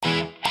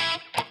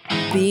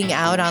being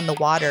out on the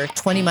water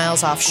 20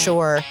 miles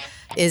offshore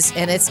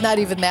and it's not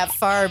even that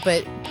far,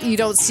 but you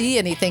don't see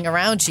anything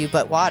around you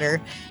but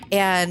water.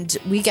 And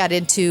we got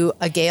into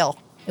a gale.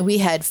 And we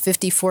had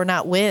 54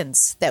 knot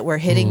winds that were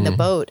hitting the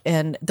boat,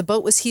 and the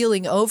boat was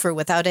heeling over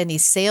without any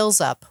sails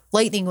up.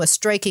 Lightning was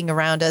striking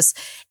around us,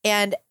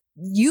 and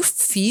you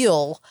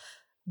feel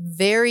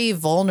very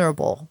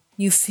vulnerable.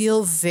 You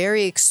feel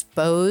very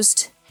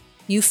exposed.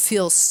 You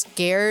feel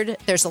scared.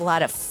 There's a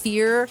lot of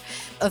fear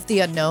of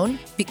the unknown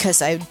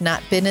because I've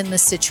not been in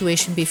this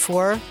situation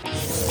before.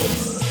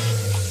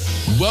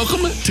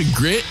 Welcome to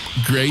Grit,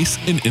 Grace,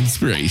 and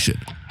Inspiration.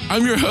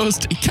 I'm your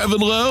host,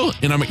 Kevin Lowe,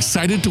 and I'm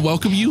excited to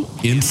welcome you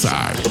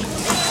inside.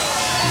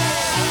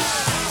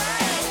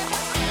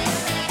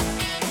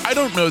 I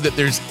don't know that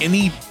there's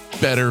any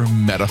better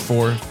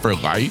metaphor for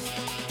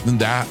life than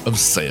that of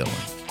sailing.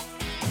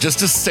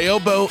 Just a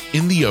sailboat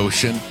in the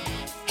ocean,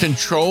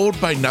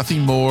 controlled by nothing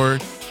more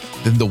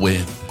than the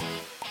wind.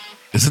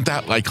 Isn't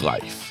that like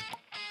life?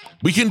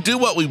 We can do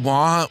what we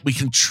want, we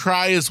can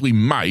try as we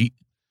might,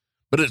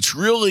 but it's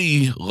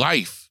really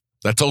life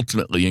that's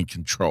ultimately in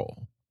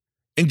control.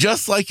 And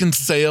just like in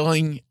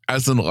sailing,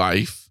 as in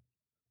life,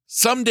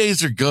 some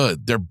days are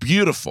good. They're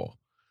beautiful.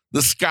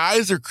 The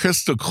skies are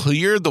crystal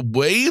clear. The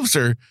waves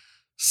are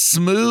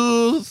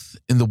smooth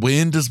and the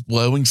wind is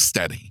blowing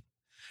steady.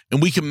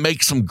 And we can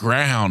make some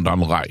ground on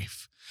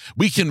life.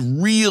 We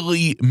can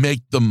really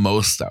make the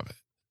most of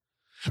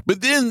it. But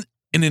then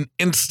in an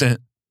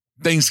instant,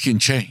 things can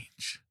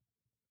change.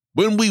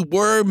 When we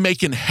were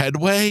making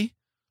headway,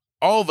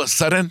 all of a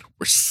sudden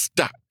we're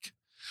stuck.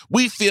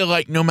 We feel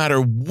like no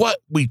matter what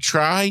we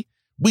try,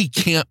 we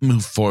can't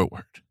move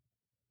forward.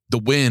 The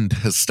wind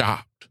has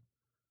stopped.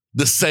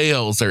 The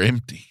sails are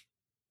empty.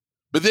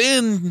 But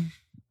then,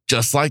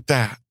 just like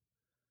that,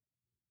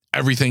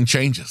 everything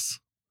changes.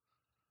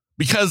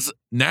 Because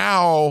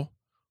now,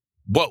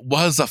 what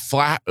was a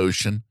flat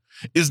ocean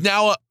is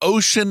now an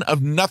ocean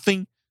of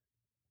nothing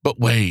but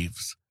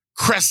waves,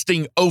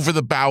 cresting over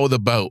the bow of the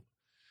boat,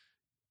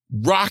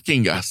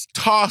 rocking us,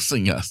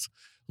 tossing us,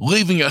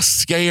 leaving us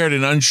scared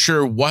and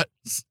unsure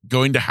what's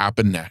going to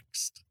happen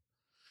next.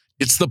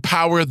 It's the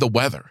power of the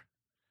weather.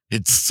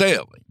 It's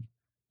sailing.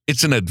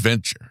 It's an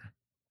adventure.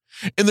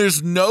 And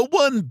there's no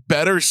one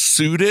better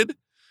suited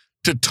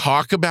to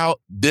talk about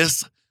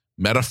this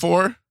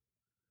metaphor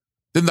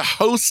than the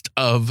host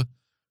of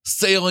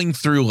Sailing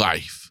Through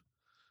Life.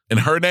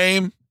 And her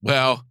name,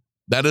 well,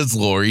 that is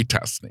Lorie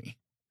Tesny.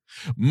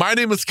 My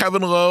name is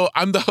Kevin Lowe.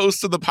 I'm the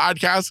host of the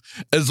podcast,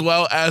 as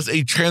well as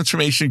a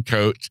transformation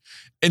coach.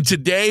 And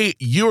today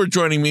you are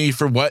joining me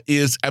for what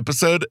is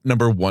episode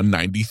number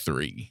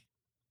 193.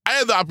 I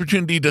had the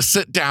opportunity to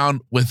sit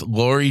down with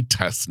Lorie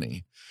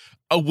Tesny,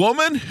 a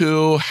woman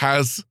who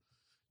has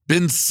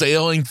been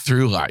sailing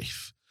through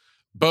life,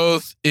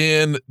 both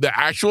in the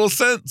actual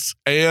sense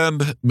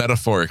and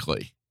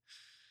metaphorically.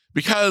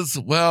 Because,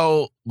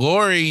 well,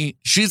 Lorie,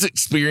 she's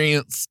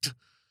experienced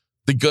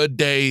the good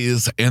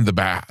days and the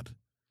bad.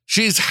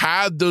 She's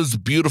had those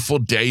beautiful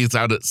days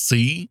out at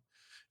sea,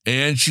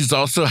 and she's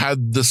also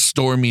had the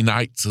stormy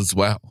nights as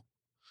well.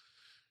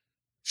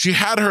 She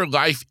had her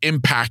life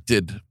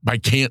impacted by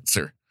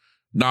cancer,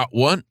 not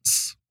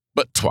once,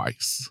 but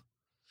twice.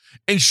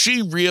 And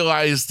she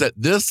realized that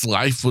this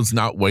life was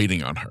not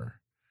waiting on her.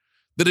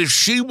 That if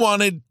she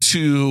wanted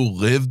to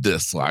live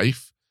this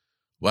life,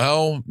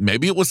 well,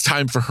 maybe it was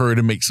time for her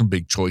to make some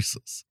big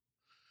choices.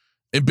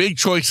 And big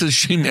choices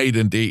she made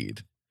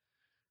indeed.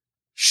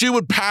 She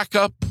would pack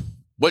up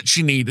what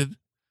she needed,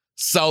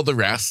 sell the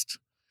rest,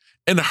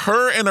 and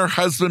her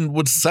husband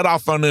would set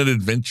off on an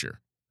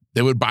adventure.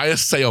 They would buy a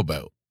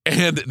sailboat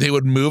and they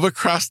would move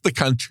across the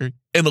country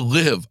and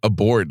live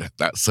aboard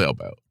that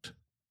sailboat.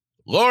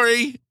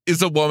 Lorie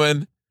is a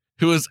woman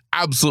who is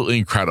absolutely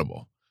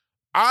incredible.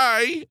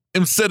 I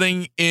am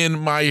sitting in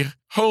my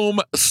home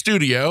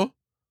studio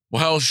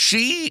while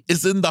she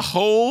is in the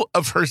hull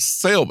of her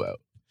sailboat.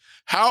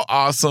 How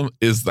awesome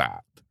is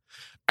that?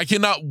 I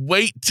cannot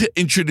wait to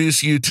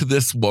introduce you to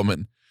this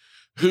woman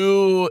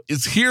who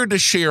is here to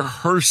share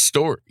her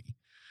story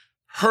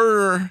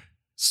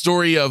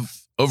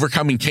of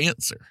overcoming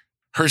cancer,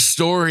 her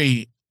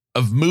story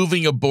of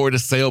moving aboard a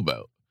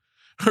sailboat,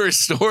 her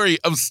story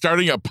of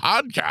starting a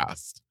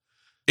podcast.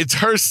 It's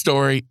her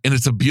story, and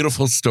it's a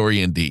beautiful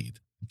story indeed.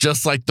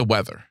 Just like the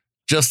weather,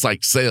 just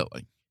like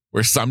sailing,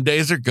 where some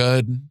days are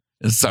good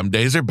and some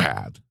days are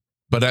bad.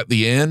 But at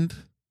the end,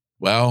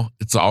 well,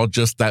 it's all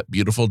just that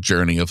beautiful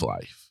journey of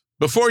life.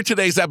 Before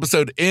today's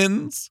episode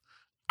ends,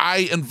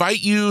 I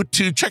invite you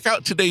to check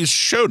out today's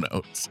show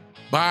notes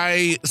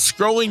by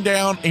scrolling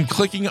down and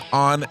clicking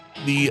on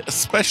the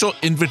special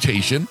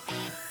invitation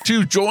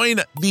to join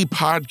the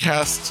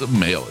podcast's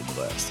mailing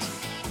list.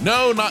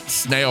 No, not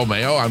snail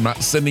mail. I'm not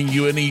sending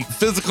you any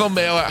physical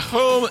mail at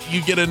home.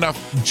 You get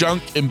enough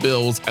junk and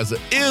bills as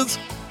it is.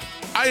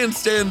 I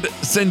instead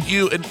send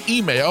you an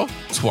email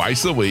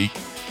twice a week,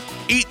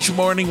 each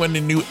morning when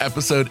a new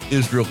episode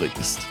is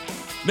released.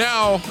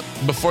 Now,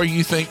 before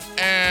you think,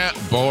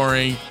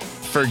 boring,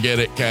 forget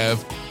it,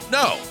 Kev.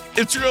 No,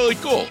 it's really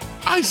cool.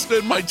 I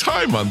spend my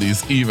time on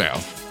these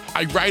emails.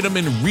 I write them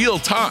in real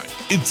time.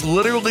 It's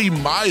literally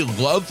my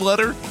love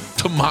letter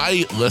to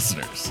my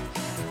listeners.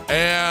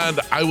 And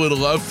I would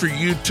love for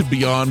you to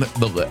be on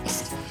the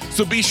list.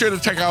 So be sure to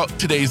check out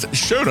today's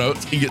show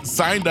notes and get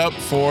signed up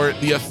for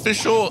the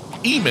official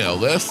email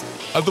list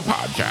of the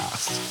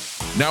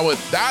podcast. Now,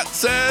 with that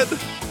said,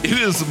 it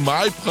is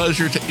my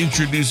pleasure to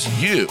introduce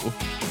you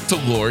to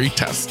Lorie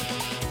Tesny.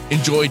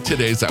 Enjoy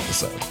today's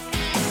episode.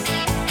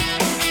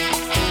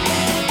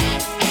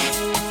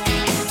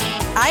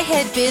 I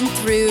had been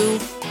through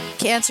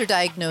cancer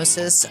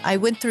diagnosis. I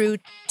went through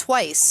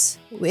twice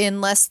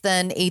in less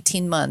than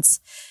 18 months.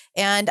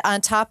 And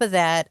on top of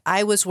that,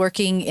 I was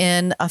working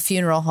in a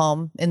funeral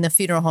home, in the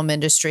funeral home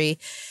industry.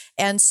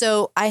 And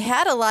so I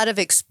had a lot of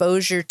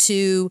exposure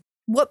to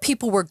what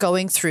people were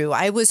going through.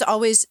 I was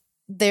always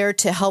there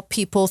to help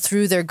people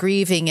through their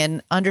grieving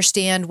and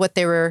understand what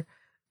their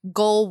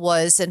goal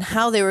was and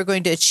how they were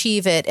going to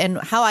achieve it and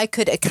how I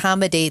could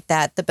accommodate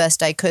that the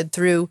best I could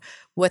through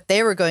what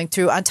they were going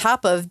through, on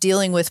top of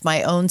dealing with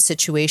my own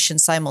situation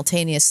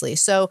simultaneously.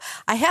 So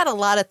I had a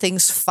lot of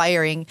things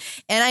firing.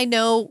 And I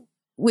know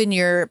when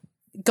you're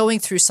going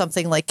through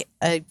something like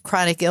a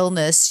chronic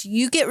illness,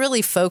 you get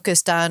really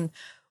focused on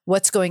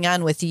what's going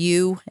on with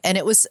you. And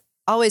it was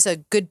always a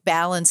good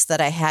balance that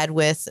I had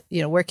with,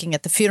 working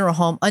at the funeral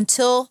home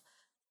until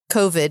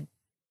COVID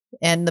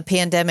and the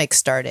pandemic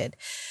started.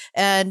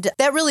 And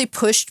that really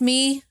pushed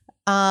me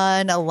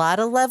on a lot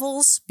of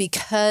levels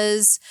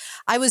because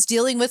I was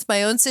dealing with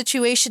my own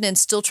situation and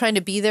still trying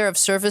to be there of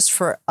service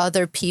for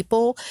other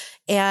people.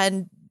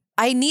 And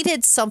I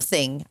needed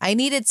something. I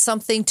needed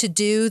something to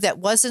do that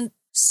wasn't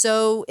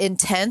so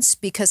intense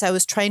because I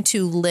was trying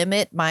to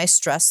limit my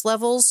stress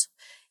levels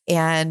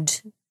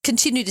and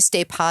continue to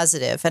stay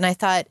positive. And I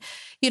thought,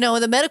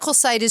 the medical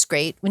side is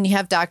great when you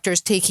have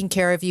doctors taking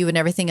care of you and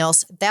everything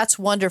else. That's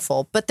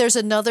wonderful. But there's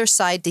another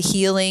side to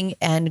healing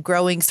and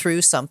growing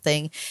through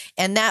something.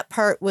 And that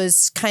part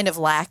was kind of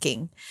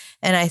lacking.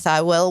 And I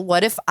thought, well,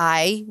 what if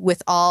I,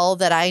 with all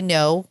that I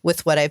know,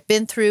 with what I've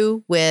been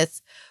through,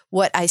 with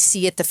what I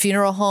see at the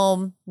funeral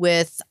home,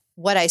 with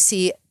what I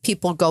see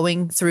people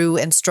going through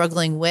and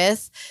struggling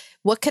with,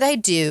 what could I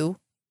do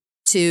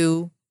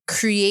to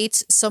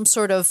create some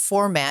sort of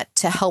format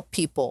to help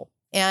people?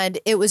 And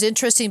it was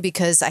interesting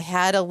because I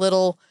had a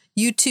little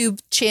YouTube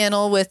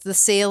channel with the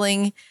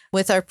sailing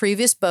with our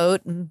previous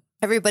boat, and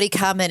everybody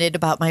commented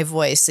about my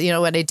voice,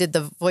 when I did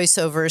the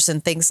voiceovers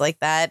and things like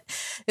that.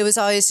 It was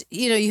always,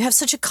 you have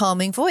such a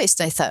calming voice.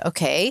 And I thought,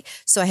 okay,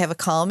 so I have a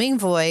calming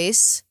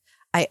voice.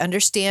 I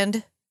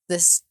understand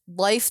this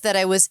life that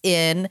I was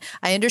in.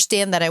 I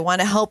understand that I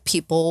want to help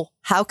people.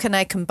 How can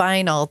I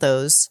combine all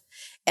those?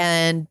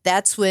 And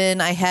that's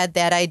when I had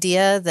that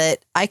idea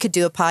that I could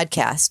do a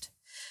podcast.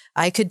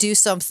 I could do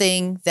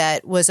something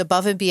that was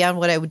above and beyond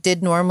what I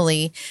did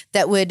normally,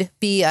 that would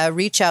be a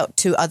reach out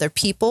to other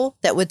people,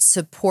 that would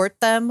support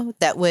them,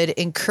 that would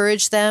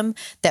encourage them,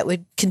 that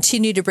would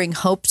continue to bring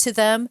hope to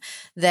them,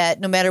 that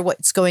no matter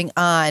what's going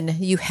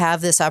on, you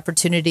have this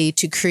opportunity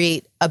to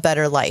create a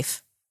better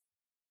life.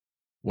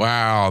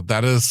 Wow,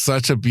 that is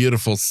such a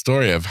beautiful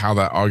story of how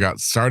that all got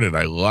started.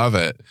 I love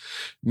it.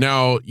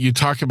 Now, you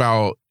talk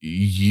about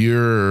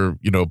your,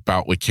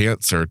 bout with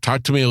cancer.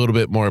 Talk to me a little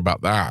bit more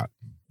about that.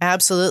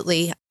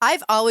 Absolutely.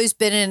 I've always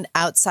been an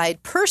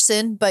outside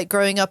person, but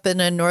growing up in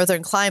a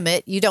northern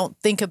climate, you don't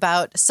think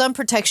about sun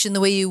protection the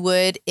way you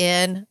would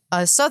in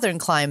a southern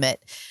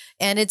climate.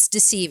 And it's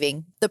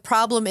deceiving. The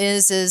problem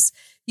is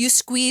you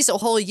squeeze a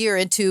whole year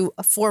into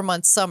a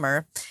 4-month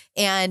summer.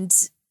 And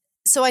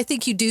so I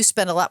think you do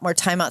spend a lot more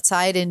time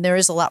outside, and there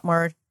is a lot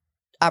more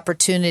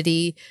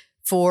opportunity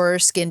for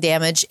skin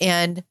damage.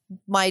 And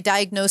my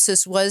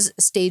diagnosis was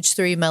stage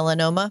 3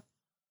 melanoma.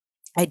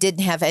 I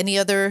didn't have any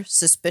other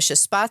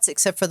suspicious spots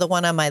except for the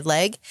one on my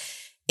leg.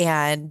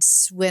 And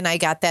when I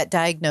got that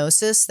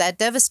diagnosis, that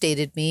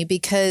devastated me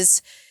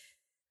because,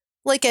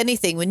 like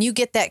anything, when you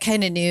get that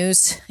kind of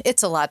news,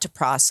 it's a lot to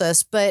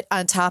process. But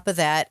on top of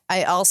that,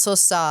 I also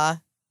saw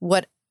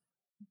what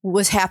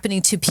was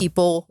happening to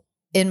people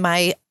in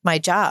my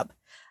job.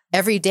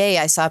 Every day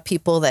I saw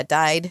people that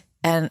died,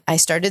 and I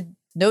started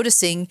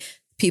noticing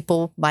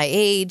people my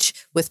age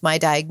with my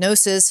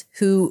diagnosis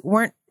who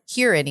weren't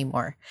here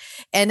anymore.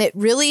 And it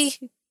really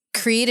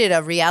created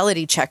a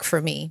reality check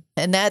for me.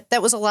 And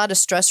that was a lot of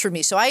stress for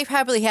me. So I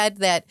probably had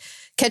that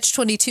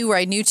catch-22 where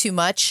I knew too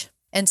much.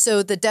 And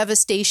so the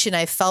devastation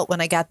I felt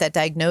when I got that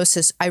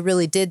diagnosis, I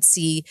really did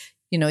see,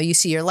 you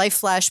see your life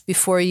flash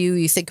before you.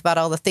 You think about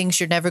all the things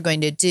you're never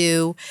going to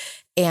do.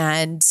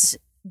 And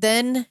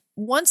then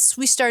once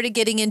we started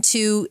getting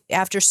into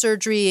after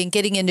surgery and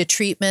getting into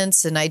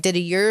treatments, and I did a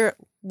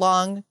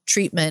year-long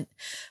treatment.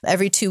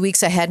 Every 2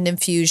 weeks, I had an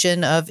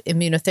infusion of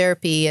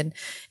immunotherapy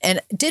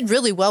and did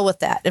really well with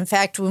that. In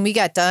fact, when we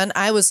got done,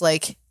 I was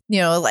like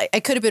I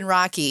could have been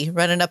Rocky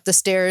running up the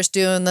stairs,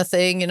 doing the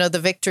thing, the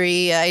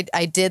victory.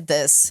 I did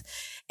this.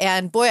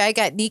 And boy, I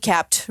got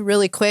kneecapped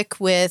really quick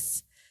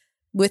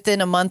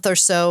within a month or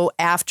so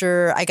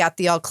after I got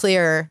the all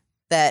clear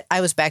that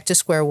I was back to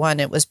square one.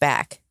 It was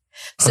back.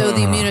 So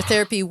the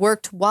immunotherapy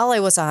worked while I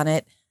was on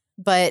it,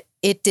 but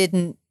it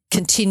didn't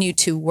continue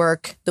to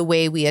work the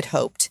way we had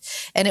hoped.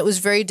 And it was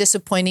very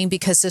disappointing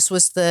because this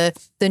was the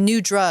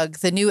new drug,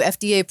 the new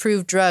FDA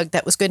approved drug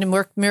that was going to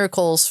work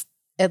miracles,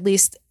 at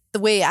least the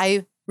way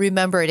I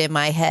remember it in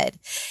my head.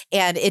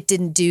 And it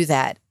didn't do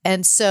that.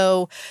 And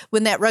so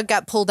when that rug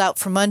got pulled out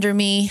from under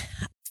me,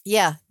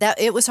 that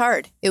it was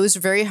hard. It was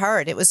very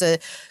hard. It was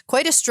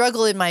quite a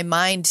struggle in my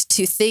mind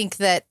to think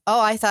that,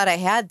 I thought I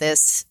had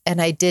this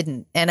and I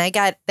didn't. And I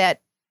got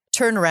that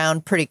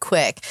turnaround pretty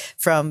quick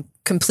from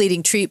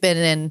completing treatment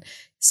and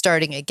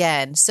starting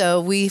again. So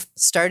we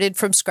started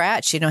from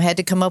scratch, had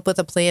to come up with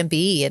a plan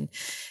B and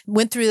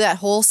went through that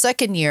whole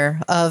second year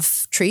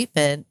of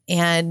treatment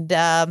and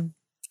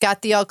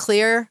got the all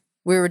clear.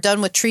 We were done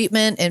with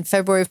treatment in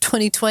February of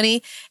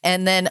 2020.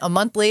 And then a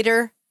month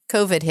later,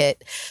 COVID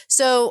hit.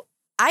 So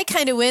I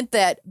kind of went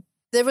that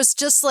there was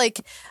just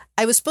like,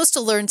 I was supposed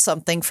to learn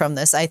something from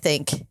this, I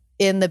think,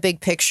 in the big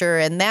picture.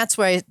 And that's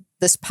why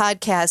this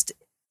podcast,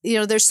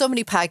 there's so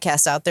many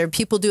podcasts out there.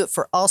 People do it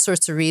for all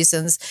sorts of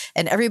reasons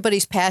and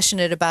everybody's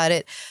passionate about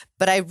it.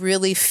 But I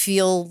really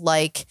feel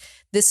like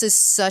this is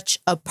such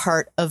a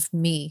part of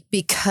me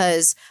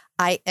because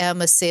I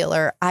am a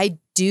sailor. I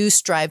do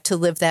strive to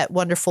live that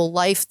wonderful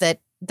life that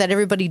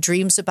everybody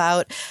dreams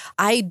about.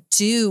 I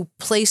do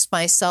place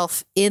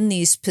myself in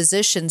these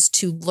positions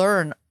to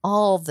learn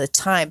all the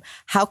time.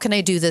 How can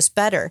I do this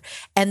better?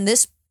 And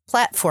this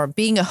platform,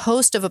 being a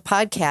host of a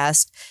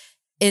podcast,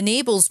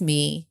 enables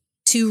me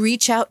to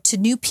reach out to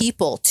new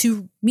people,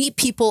 to meet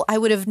people I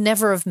would have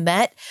never have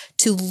met,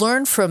 to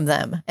learn from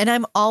them. And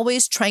I'm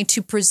always trying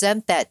to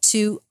present that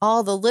to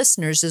all the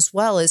listeners as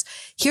well as,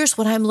 here's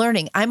what I'm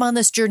learning. I'm on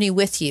this journey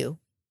with you.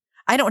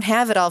 I don't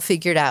have it all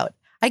figured out.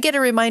 I get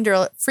a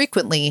reminder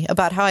frequently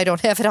about how I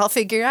don't have it all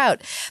figured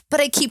out, but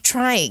I keep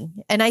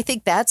trying. And I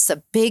think that's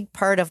a big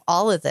part of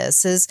all of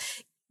this is,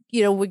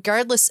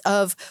 regardless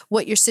of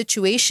what your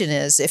situation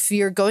is, if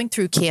you're going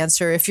through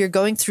cancer, if you're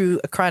going through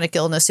a chronic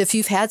illness, if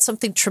you've had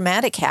something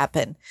traumatic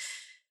happen,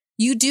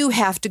 you do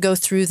have to go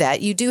through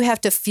that. You do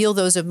have to feel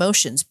those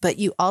emotions, but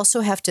you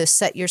also have to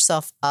set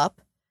yourself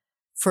up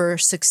for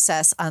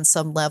success on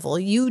some level.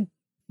 You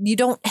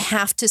don't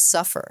have to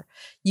suffer.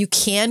 You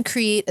can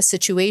create a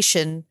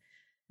situation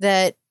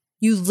that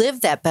you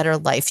live that better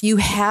life. You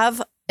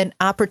have an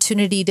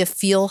opportunity to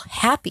feel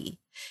happy.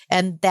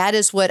 And that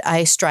is what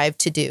I strive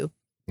to do.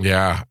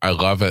 Yeah, I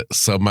love it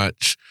so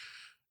much.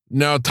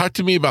 Now, talk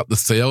to me about the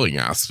sailing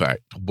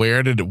aspect.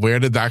 Where did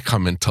that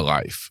come into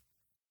life?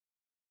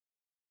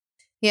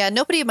 Yeah,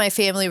 nobody in my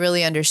family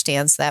really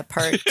understands that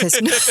part because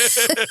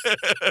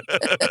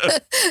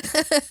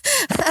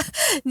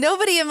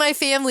nobody in my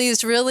family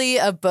is really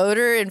a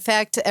boater. In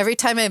fact, every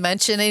time I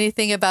mention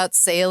anything about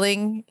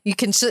sailing, you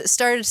can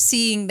start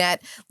seeing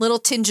that little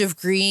tinge of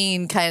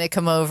green kind of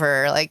come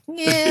over. Like,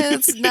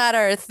 it's not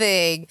our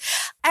thing.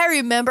 I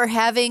remember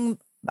having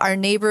our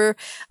neighbor,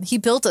 he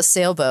built a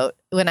sailboat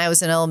when I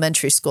was in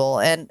elementary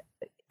school, and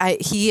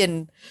he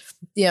and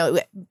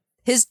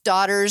his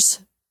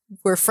daughters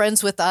were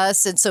friends with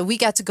us. And so we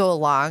got to go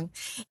along.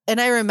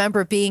 And I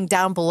remember being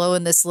down below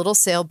in this little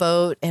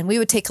sailboat, and we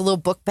would take a little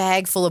book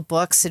bag full of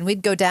books and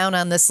we'd go down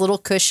on this little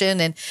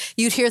cushion and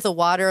you'd hear the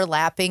water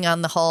lapping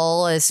on the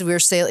hull as we were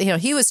sailing.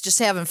 He was just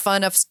having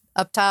fun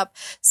up top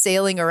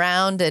sailing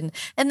around. And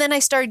then I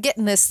started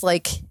getting this,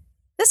 like,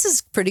 this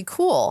is pretty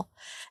cool.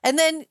 And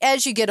then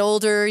as you get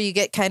older, you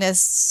get kind of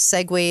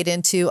segued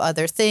into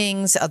other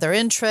things, other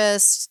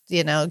interests,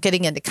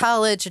 getting into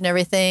college and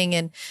everything.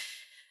 And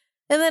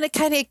then it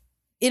kind of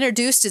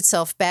introduced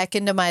itself back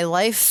into my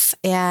life.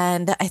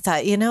 And I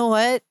thought, you know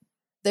what?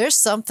 There's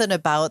something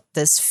about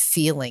this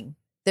feeling.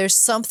 There's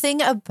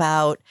something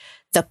about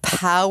the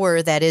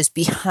power that is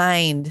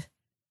behind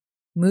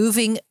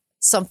moving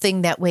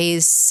something that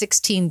weighs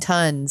 16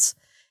 tons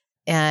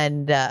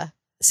and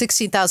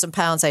 16,000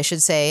 pounds, I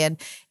should say.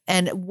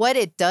 And what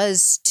it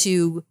does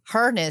to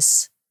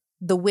harness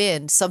the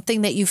wind,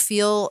 something that you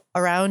feel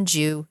around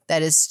you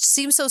that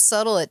seems so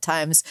subtle at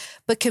times,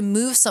 but can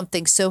move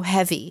something so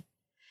heavy.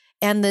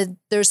 And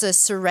there's a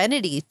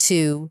serenity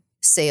to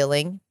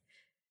sailing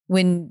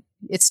when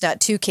it's not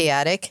too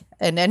chaotic.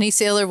 And any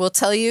sailor will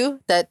tell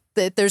you that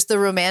there's the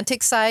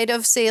romantic side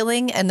of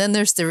sailing and then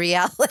there's the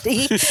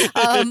reality.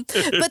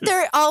 But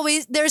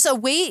there's a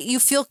way you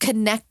feel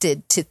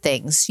connected to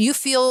things. You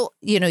feel,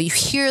 you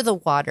hear the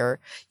water,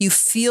 you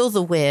feel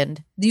the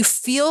wind, you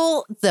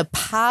feel the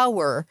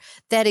power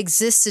that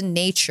exists in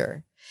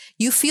nature.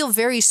 You feel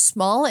very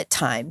small at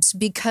times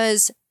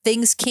because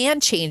things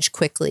can change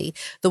quickly.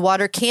 The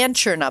water can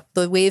churn up.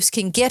 The waves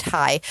can get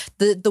high.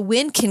 The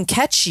wind can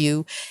catch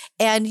you,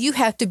 and you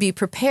have to be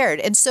prepared.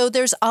 And so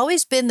there's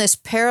always been this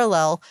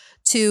parallel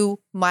to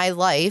my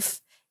life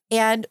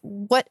and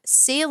what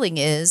sailing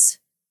is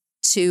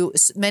to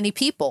many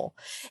people.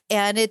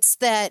 And it's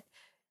that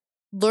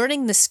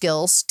learning the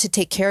skills to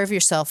take care of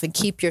yourself and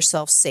keep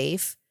yourself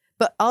safe,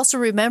 but also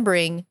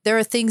remembering there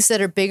are things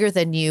that are bigger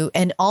than you,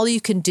 and all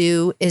you can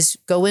do is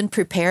go in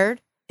prepared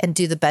and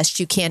do the best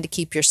you can to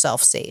keep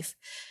yourself safe.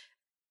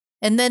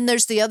 And then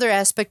there's the other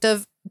aspect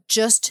of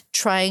just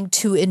trying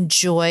to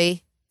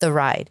enjoy the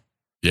ride.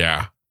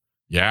 Yeah.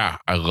 Yeah.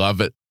 I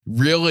love it.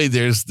 Really,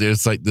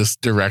 there's like this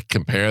direct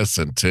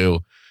comparison to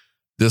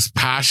this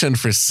passion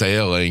for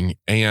sailing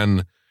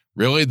and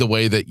really the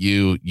way that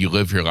you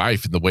live your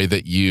life and the way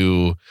that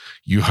you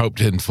hope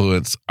to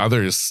influence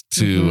others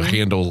to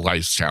handle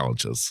life's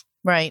challenges.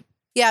 Right.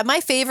 Yeah. My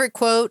favorite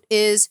quote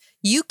is,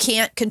 you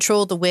can't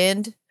control the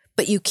wind,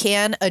 but you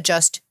can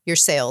adjust your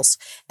sails.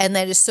 And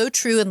that is so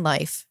true in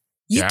life.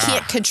 You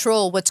can't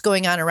control what's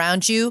going on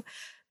around you,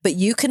 but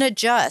you can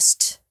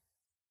adjust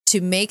to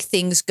make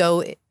things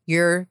go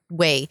your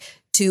way.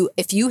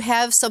 If you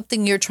have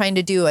something you're trying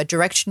to do, a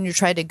direction you're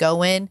trying to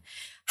go in,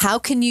 how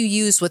can you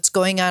use what's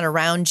going on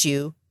around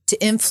you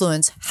to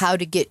influence how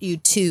to get you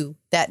to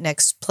that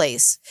next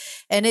place?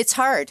 And it's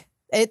hard.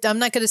 I'm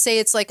not going to say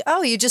it's like,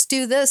 oh, you just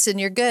do this and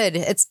you're good.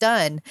 It's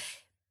done.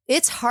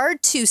 It's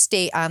hard to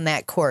stay on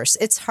that course.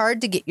 It's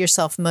hard to get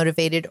yourself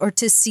motivated or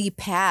to see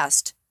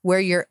past where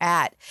you're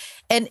at.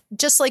 And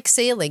just like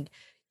sailing,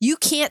 you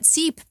can't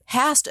see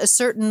past a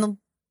certain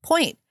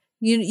point.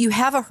 You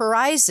have a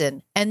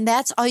horizon, and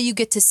that's all you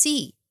get to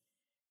see.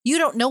 You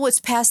don't know what's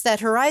past that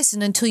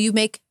horizon until you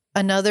make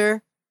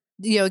another,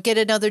 get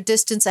another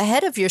distance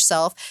ahead of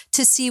yourself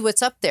to see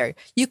what's up there.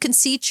 You can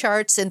see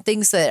charts and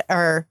things that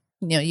are,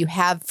 you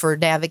have for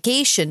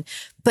navigation,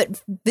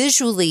 but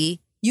visually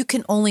you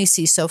can only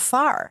see so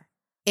far.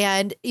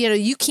 And,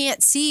 you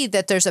can't see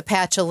that there's a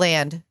patch of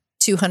land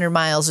 200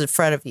 miles in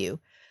front of you,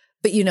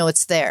 but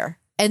it's there.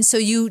 And so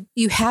you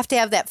have to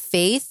have that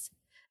faith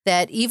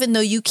that even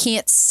though you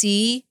can't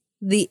see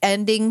the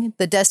ending,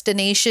 the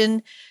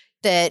destination,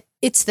 that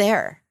it's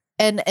there.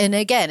 And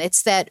again,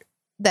 it's that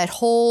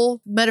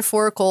whole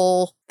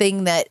metaphorical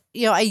thing that,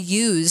 I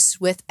use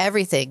with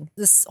everything,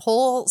 this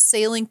whole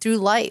sailing through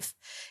life.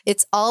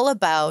 It's all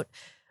about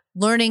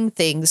learning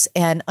things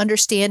and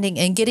understanding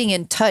and getting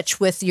in touch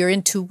with your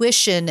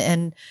intuition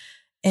and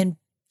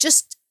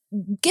just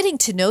getting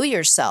to know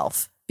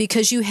yourself,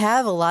 because you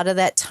have a lot of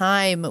that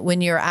time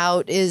when you're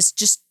out is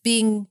just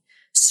being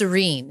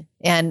serene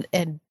and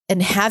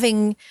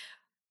having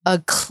a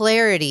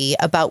clarity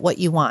about what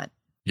you want.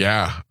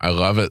 Yeah, I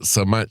love it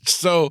so much.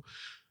 So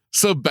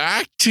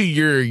back to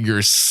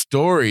your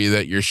story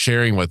that you're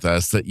sharing with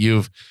us, that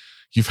you've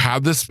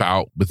had this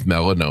bout with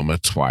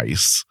melanoma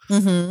twice.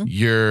 Mm-hmm.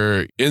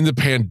 You're in the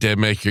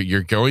pandemic.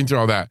 You're going through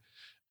all that.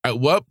 At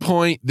what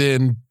point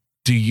then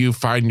do you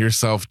find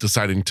yourself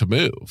deciding to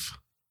move?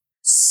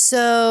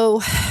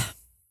 So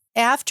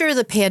after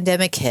the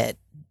pandemic hit,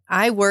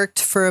 I worked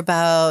for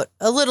about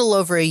a little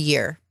over a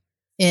year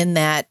in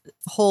that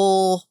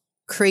whole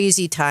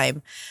crazy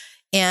time.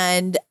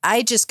 And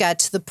I just got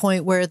to the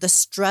point where the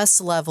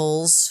stress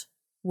levels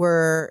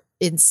were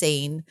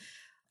insane.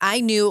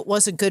 I knew it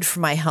wasn't good for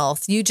my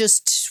health.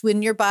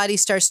 When your body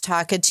starts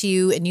talking to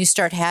you and you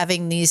start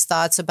having these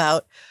thoughts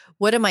about,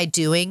 what am I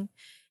doing?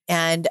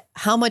 And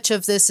how much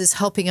of this is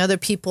helping other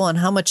people and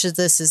how much of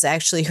this is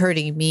actually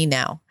hurting me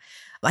now?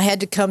 I had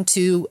to come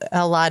to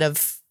a lot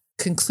of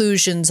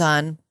conclusions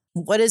on,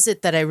 what is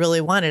it that I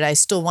really wanted? I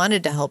still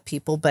wanted to help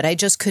people, but I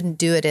just couldn't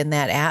do it in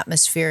that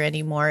atmosphere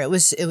anymore. It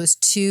was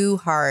too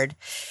hard.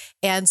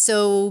 And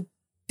so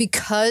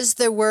because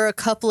there were a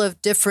couple of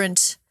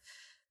different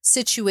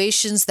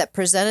situations that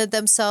presented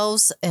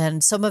themselves,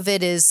 and some of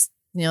it is,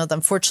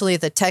 unfortunately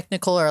the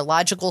technical or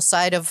logical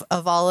side of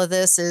all of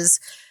this is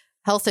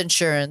health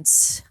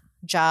insurance,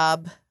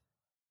 job,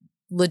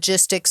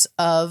 logistics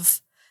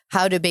of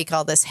how to make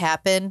all this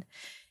happen.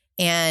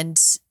 And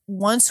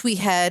once we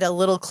had a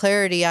little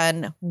clarity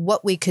on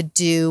what we could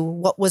do,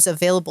 what was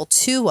available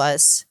to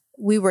us,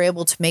 we were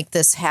able to make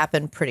this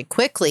happen pretty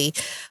quickly.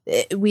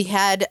 We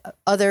had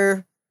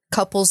other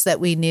couples that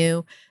we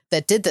knew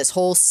that did this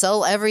whole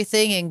sell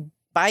everything and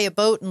buy a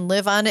boat and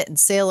live on it and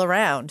sail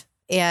around.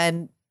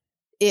 And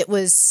it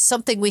was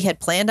something we had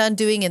planned on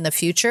doing in the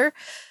future.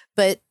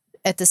 But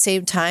at the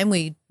same time,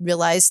 I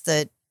realized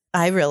that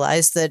I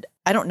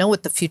don't know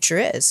what the future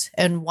is.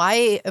 And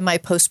why am I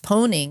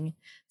postponing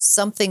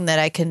something that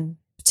I can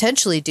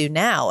potentially do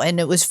now? And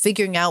it was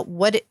figuring out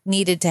what it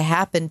needed to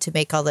happen to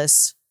make all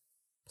this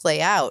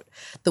play out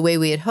the way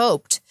we had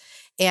hoped.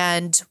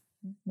 And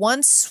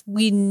once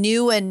we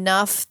knew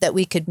enough that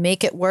we could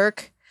make it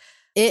work,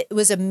 it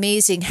was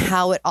amazing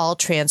how it all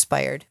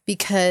transpired,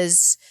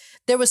 because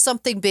there was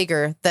something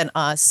bigger than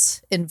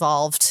us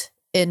involved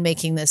in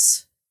making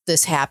this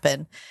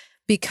happen,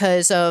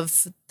 because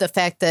of the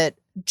fact that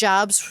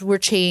jobs were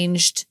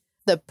changed,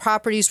 the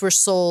properties were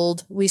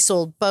sold, we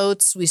sold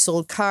boats, we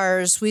sold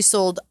cars, we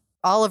sold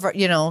all of our,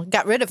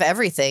 got rid of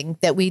everything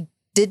that we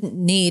didn't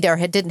need or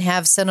didn't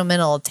have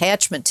sentimental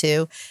attachment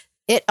to.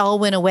 It all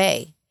went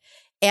away.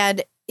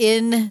 And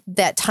in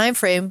that time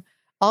frame,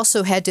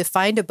 also had to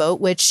find a boat,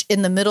 which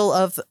in the middle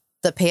of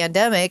the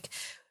pandemic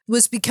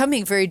was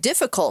becoming very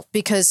difficult,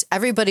 because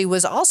everybody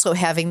was also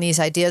having these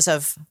ideas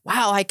of,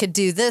 wow, I could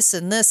do this,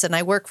 and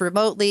I work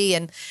remotely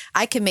and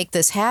I can make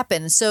this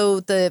happen.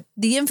 So the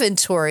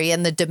inventory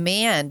and the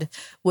demand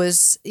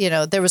was,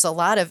 there was a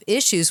lot of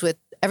issues with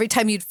every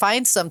time you'd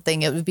find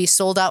something, it would be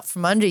sold out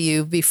from under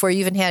you before you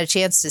even had a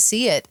chance to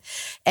see it.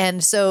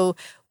 And so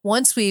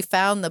once we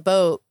found the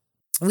boat,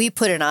 we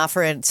put an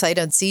offer in sight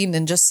unseen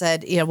and just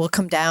said, we'll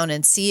come down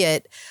and see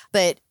it.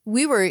 But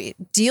we were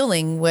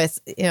dealing with,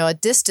 a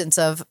distance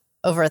of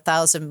over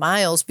 1,000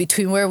 miles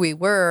between where we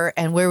were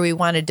and where we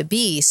wanted to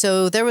be.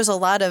 So there was a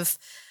lot of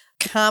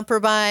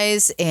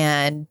compromise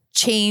and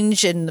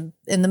change in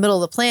the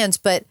middle of the plans.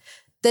 But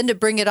then to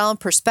bring it all in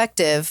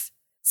perspective,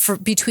 for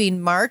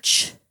between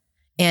March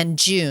and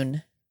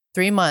June,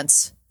 3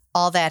 months,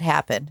 all that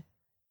happened.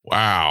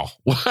 Wow.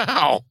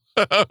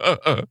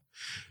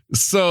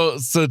 So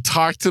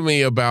talk to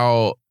me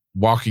about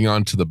walking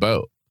onto the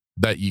boat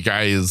that you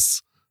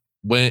guys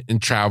went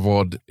and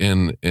traveled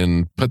and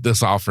put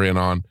this offer in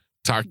on.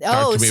 Talk to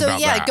me about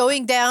that.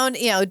 Going down,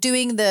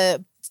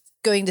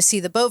 going to see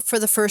the boat for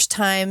the first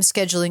time,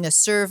 scheduling a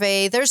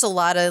survey. There's a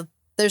lot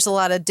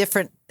of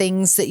different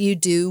things that you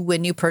do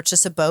when you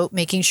purchase a boat,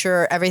 making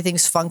sure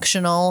everything's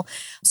functional.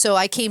 So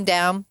I came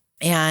down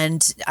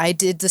and I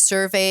did the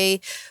survey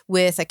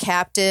with a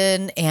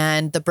captain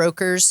and the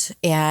brokers,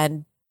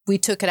 and we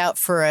took it out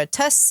for a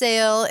test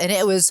sail, and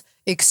it was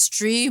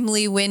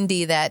extremely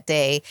windy that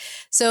day.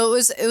 So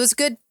it was a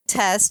good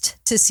test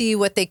to see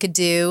what they could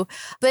do,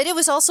 but it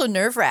was also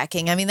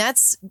nerve-wracking. I mean,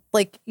 that's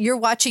like you're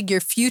watching your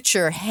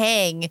future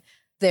hang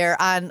there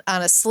on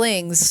a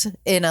slings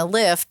in a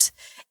lift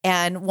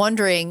and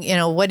wondering,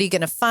 what are you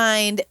going to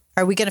find?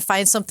 Are we going to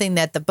find something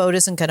that the boat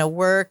isn't going to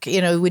work?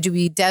 Would you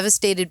be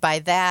devastated by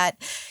that?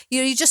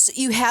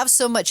 You have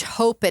so much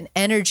hope and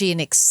energy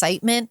and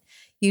excitement.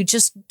 You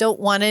just don't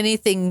want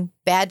anything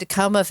bad to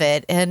come of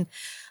it. And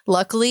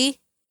luckily,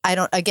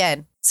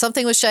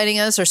 something was shining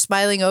on us or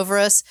smiling over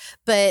us,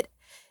 but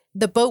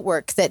the boat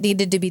work that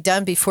needed to be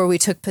done before we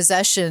took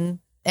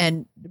possession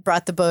and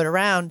brought the boat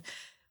around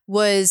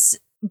was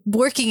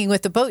working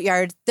with the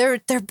boatyard. They're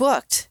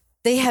booked.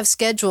 They have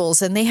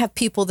schedules and they have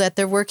people that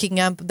they're working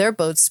on their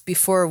boats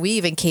before we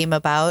even came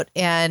about.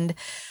 And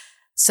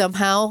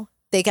somehow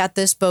they got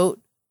this boat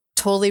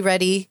totally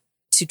ready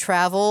to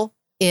travel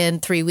in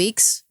 3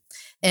 weeks.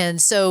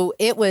 And so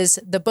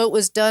the boat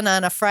was done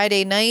on a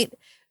Friday night.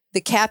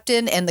 The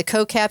captain and the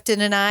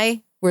co-captain and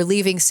I were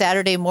leaving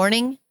Saturday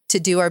morning to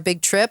do our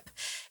big trip.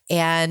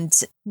 And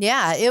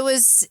yeah, it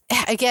was,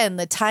 again,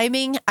 the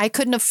timing, I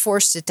couldn't have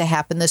forced it to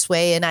happen this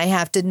way. And I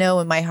have to know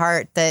in my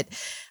heart that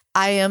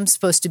I am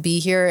supposed to be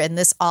here and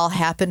this all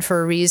happened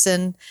for a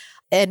reason.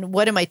 And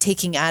what am I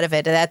taking out of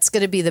it? And that's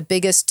going to be the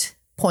biggest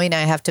point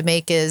I have to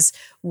make is,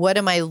 what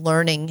am I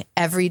learning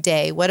every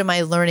day? What am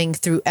I learning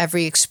through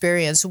every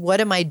experience? What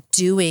am I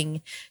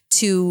doing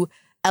to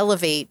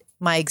elevate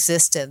my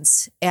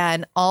existence?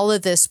 And all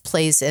of this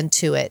plays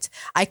into it.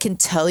 I can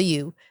tell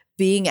you,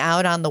 being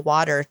out on the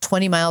water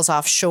 20 miles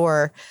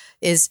offshore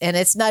and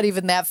it's not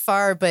even that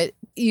far, but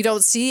you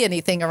don't see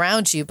anything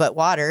around you but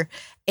water.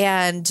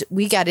 And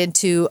we got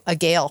into a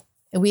gale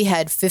and we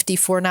had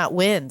 54 knot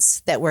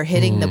winds that were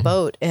hitting the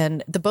boat,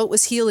 and the boat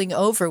was heeling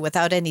over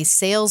without any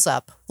sails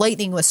up.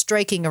 Lightning was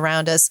striking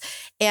around us,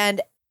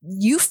 and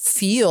you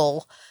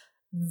feel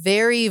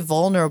very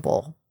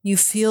vulnerable. You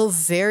feel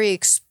very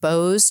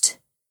exposed.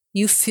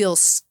 You feel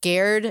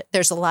scared.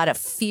 There's a lot of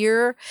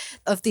fear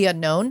of the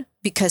unknown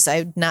because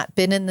I've not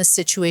been in this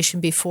situation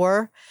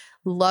before.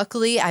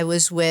 Luckily, I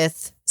was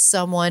with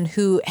someone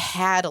who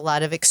had a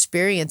lot of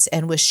experience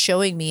and was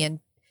showing me and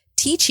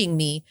teaching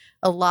me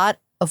a lot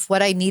of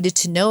what I needed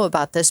to know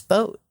about this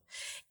boat,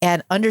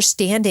 and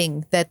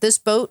understanding that this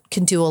boat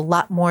can do a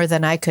lot more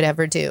than I could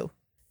ever do,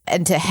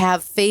 and to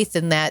have faith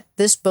in that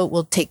this boat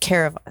will take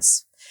care of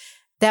us.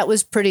 That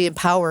was pretty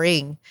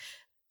empowering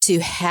to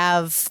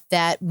have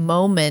that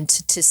moment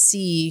to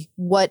see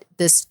what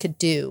this could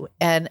do.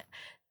 And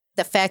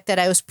the fact that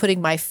I was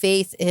putting my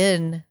faith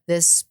in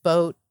this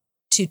boat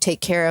to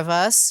take care of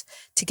us,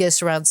 to get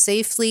us around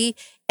safely,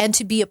 and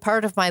to be a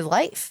part of my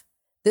life.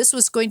 This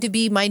was going to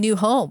be my new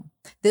home.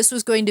 This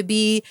was going to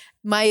be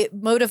my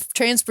mode of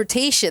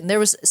transportation. There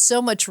was so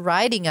much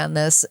riding on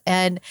this.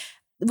 And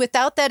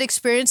without that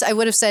experience, I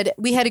would have said,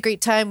 we had a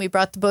great time. We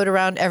brought the boat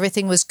around.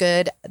 Everything was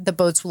good. The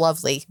boat's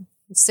lovely.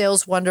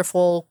 Sail's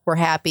wonderful. We're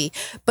happy.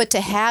 But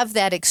to have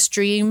that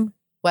extreme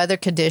weather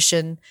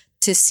condition,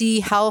 to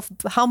see how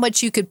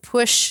much you could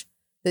push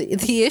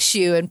the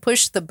issue and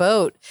push the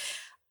boat,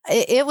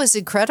 it was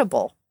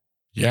incredible.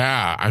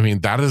 Yeah. I mean,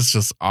 that is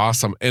just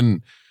awesome.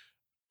 And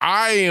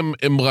I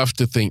am left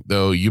to think,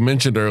 though, you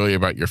mentioned earlier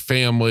about your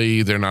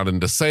family. They're not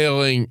into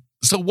sailing.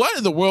 So what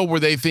in the world were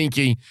they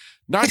thinking?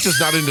 Not just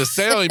not into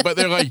sailing, but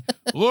they're like,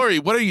 Lorie,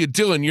 what are you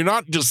doing? You're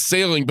not just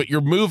sailing, but you're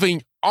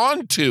moving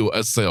onto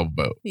a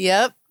sailboat.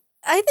 Yep.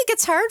 I think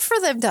it's hard for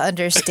them to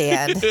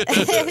understand.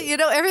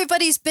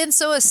 Everybody's been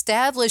so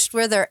established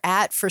where they're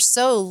at for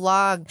so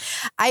long.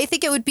 I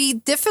think it would be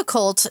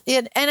difficult,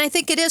 and I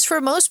think it is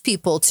for most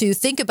people, to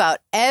think about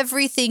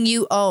everything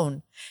you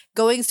own,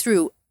 going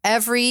through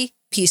every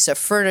piece of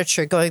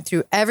furniture, going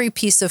through every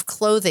piece of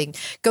clothing,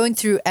 going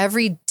through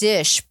every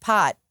dish,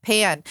 pot,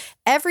 pan,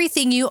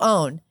 everything you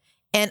own,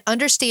 and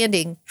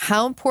understanding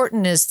how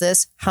important is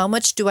this? How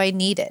much do I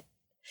need it?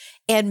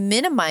 and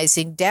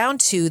minimizing down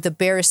to the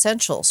bare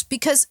essentials.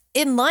 Because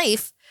in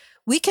life,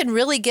 we can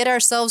really get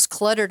ourselves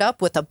cluttered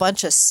up with a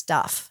bunch of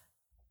stuff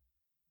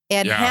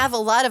and have a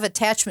lot of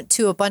attachment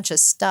to a bunch of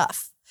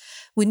stuff.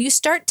 When you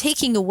start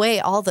taking away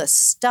all the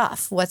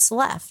stuff, what's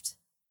left?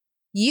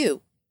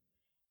 You.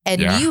 And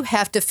you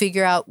have to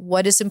figure out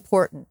what is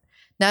important,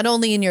 not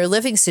only in your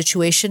living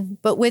situation,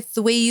 but with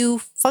the way you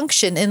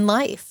function in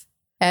life.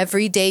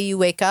 Every day you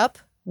wake up,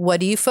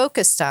 what are you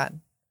focused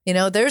on? You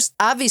know, there's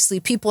obviously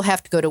people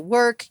have to go to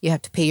work. You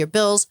have to pay your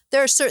bills.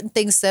 There are certain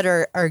things that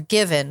are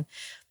given,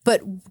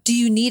 but do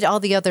you need all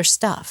the other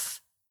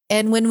stuff?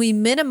 And when we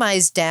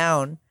minimize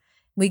down,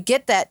 we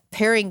get that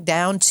paring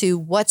down to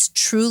what's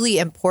truly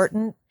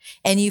important,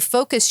 and you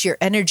focus your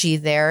energy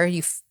there.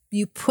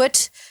 You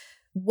put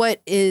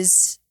what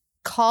is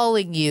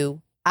calling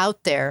you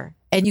out there,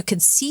 and you can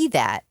see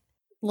that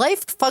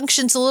life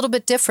functions a little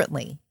bit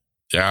differently.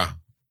 Yeah,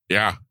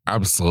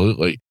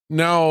 absolutely.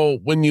 Now,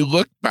 when you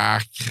look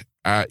back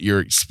at your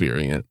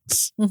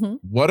experience,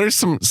 what are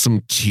some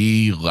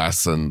key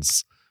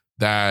lessons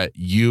that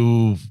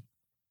you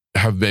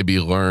have maybe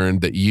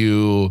learned that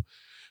you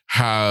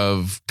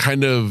have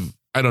kind of,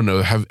 I don't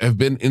know, have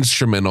been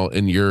instrumental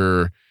in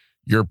your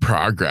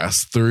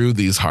progress through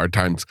these hard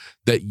times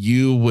that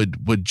you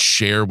would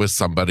share with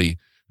somebody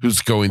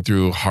who's going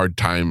through hard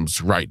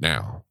times right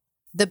now?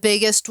 The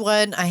biggest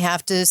one I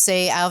have to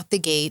say out the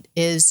gate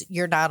is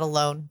you're not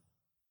alone.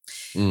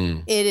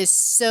 It is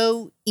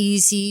so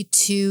easy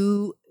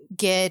to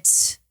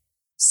get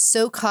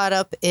so caught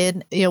up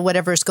in, you know,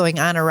 whatever's going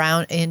on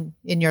around in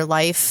your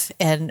life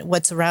and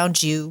what's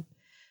around you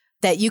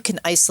that you can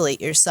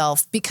isolate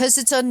yourself because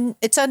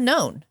it's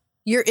unknown.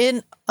 You're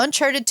in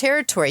uncharted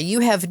territory. You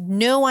have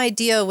no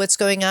idea what's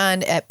going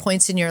on at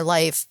points in your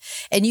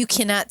life, and you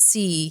cannot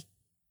see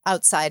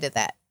outside of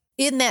that.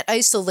 In that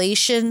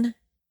isolation,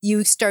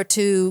 you start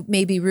to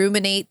maybe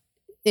ruminate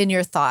in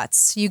your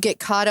thoughts. You get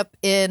caught up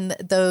in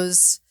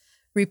those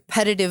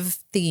repetitive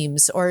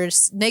themes or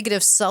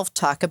negative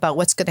self-talk about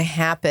what's going to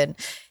happen.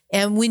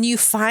 And when you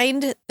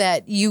find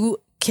that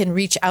you can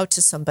reach out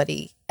to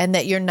somebody and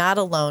that you're not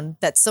alone,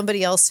 that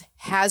somebody else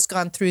has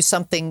gone through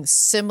something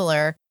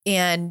similar,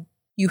 and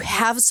you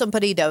have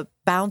somebody to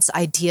bounce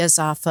ideas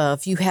off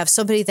of, you have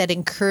somebody that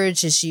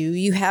encourages you,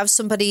 you have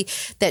somebody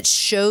that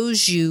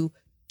shows you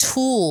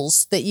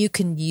tools that you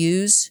can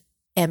use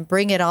and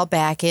bring it all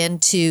back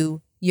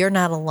into you're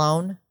not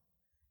alone,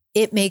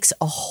 it makes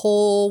a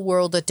whole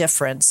world of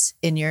difference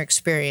in your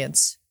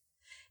experience.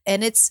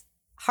 And it's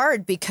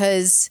hard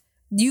because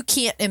you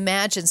can't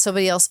imagine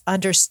somebody else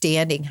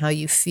understanding how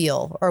you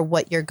feel or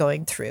what you're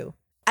going through.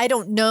 I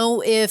don't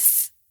know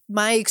if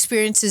my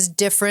experience is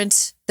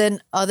different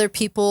than other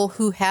people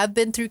who have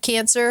been through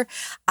cancer.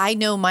 I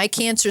know my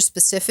cancer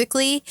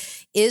specifically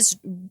is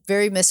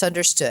very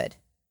misunderstood.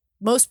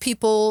 Most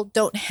people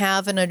don't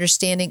have an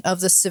understanding of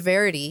the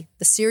severity,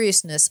 the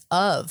seriousness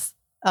of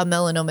a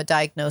melanoma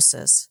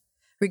diagnosis.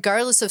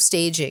 Regardless of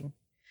staging,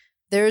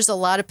 there's a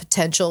lot of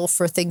potential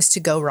for things to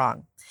go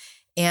wrong.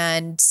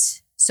 And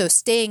so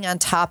staying on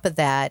top of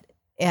that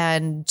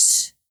and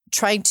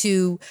trying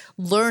to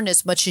learn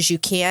as much as you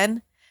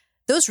can,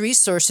 those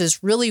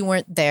resources really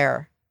weren't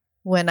there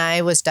when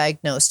I was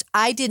diagnosed.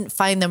 I didn't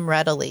find them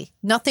readily.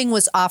 Nothing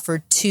was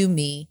offered to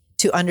me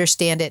to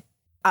understand it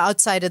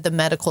outside of the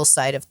medical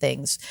side of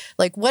things.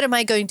 Like, what am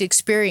I going to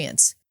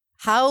experience?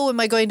 How am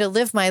I going to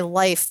live my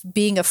life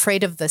being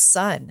afraid of the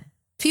sun?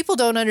 People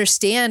don't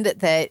understand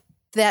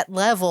that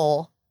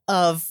level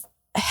of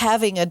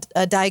having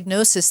a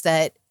diagnosis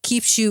that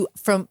keeps you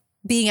from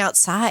being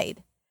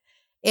outside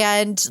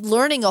and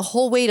learning a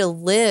whole way to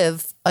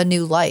live a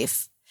new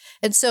life.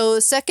 And so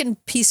the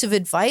second piece of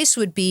advice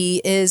would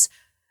be is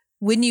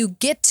when you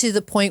get to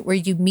the point where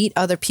you meet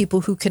other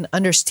people who can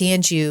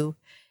understand you,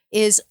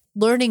 is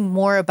learning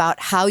more about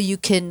how you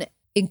can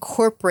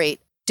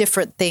incorporate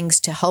different things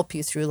to help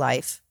you through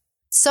life.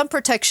 Sun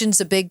protection's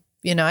a big,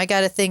 I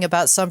got a thing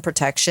about sun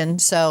protection.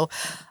 So,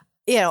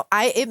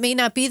 it may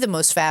not be the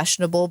most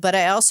fashionable, but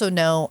I also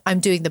know I'm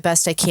doing the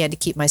best I can to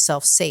keep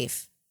myself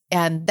safe.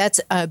 And that's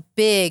a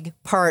big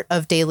part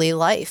of daily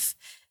life.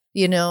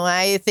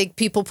 I think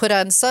people put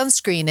on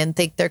sunscreen and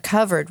think they're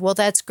covered. Well,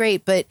 that's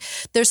great, but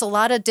there's a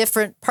lot of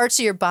different parts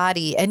of your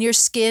body, and your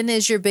skin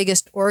is your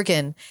biggest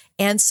organ.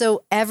 And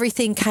so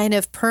everything kind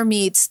of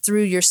permeates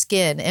through your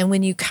skin. And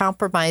when you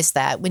compromise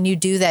that, when you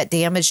do that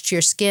damage to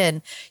your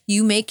skin,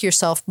 you make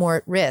yourself more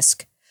at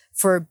risk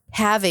for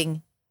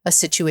having a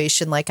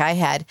situation like I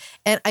had.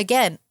 And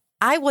again,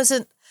 I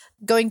wasn't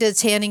going to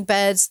tanning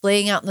beds,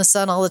 laying out in the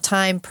sun all the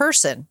time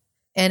person,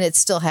 and it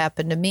still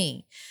happened to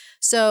me.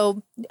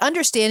 So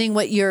understanding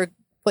what your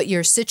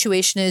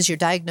situation is, your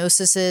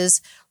diagnosis is,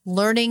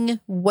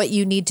 learning what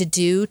you need to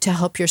do to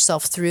help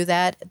yourself through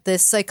that, the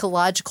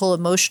psychological,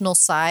 emotional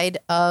side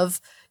of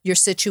your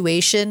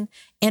situation,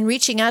 and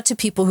reaching out to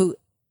people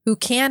who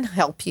can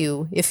help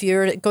you. If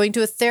you're going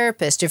to a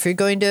therapist, if you're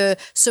going to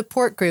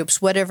support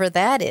groups, whatever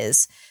that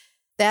is,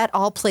 that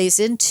all plays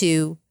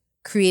into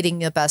creating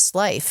the best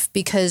life,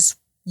 because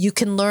you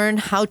can learn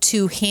how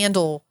to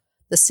handle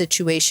the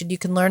situation. You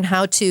can learn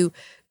how to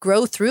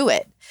grow through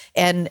it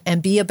and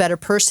be a better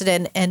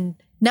person and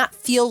not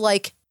feel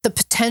like the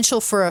potential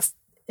for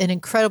an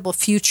incredible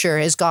future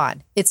is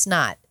gone. It's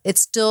not.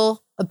 It's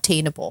still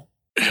obtainable.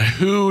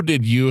 Who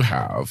did you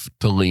have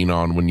to lean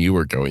on when you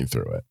were going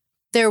through it?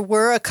 There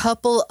were a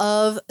couple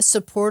of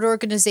support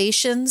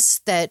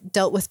organizations that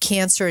dealt with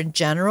cancer in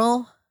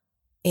general.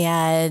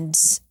 And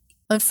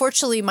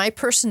unfortunately, my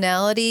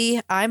personality,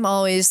 I'm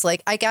always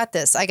like, I got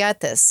this. I got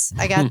this.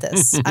 I got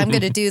this. I'm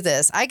going to do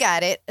this. I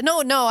got it.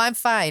 No, I'm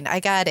fine. I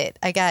got it.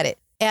 I got it.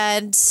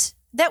 And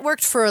that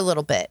worked for a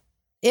little bit.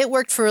 It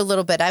worked for a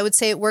little bit. I would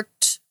say it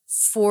worked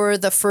for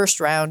the first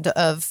round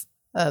of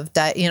when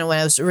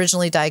I was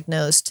originally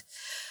diagnosed.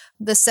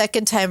 The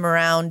second time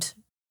around,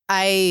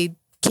 I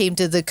came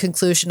to the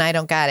conclusion I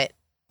don't got it.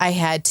 I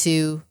had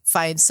to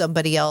find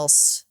somebody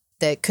else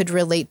that could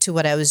relate to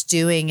what I was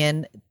doing.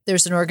 And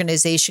there's an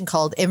organization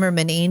called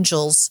Immerman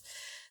Angels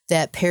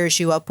that pairs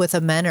you up with a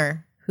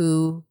mentor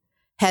who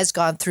has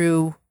gone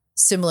through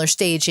similar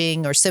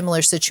staging or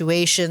similar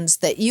situations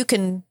that you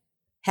can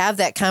have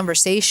that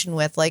conversation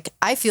with. Like,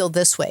 I feel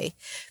this way,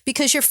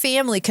 because your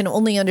family can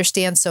only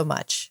understand so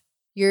much.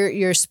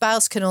 Your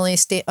spouse can only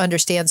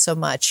understand so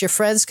much. Your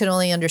friends can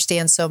only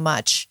understand so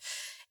much.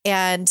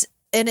 And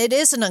it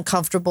is an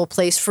uncomfortable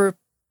place for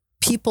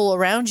people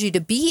around you to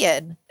be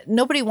in.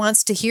 Nobody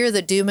wants to hear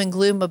the doom and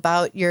gloom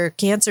about your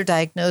cancer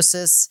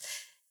diagnosis.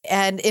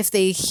 And if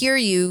they hear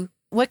you,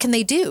 what can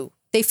they do?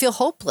 They feel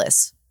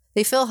hopeless.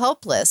 They feel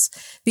helpless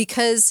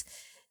because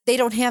they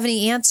don't have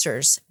any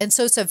answers. And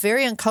so it's a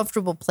very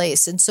uncomfortable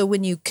place. And so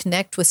when you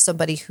connect with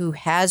somebody who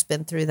has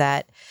been through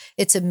that,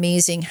 it's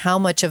amazing how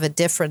much of a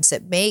difference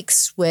it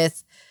makes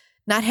with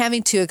not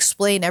having to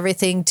explain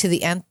everything to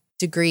the nth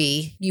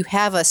degree. You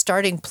have a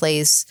starting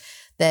place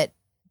that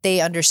they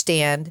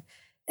understand.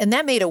 And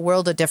that made a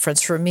world of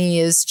difference for me,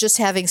 is just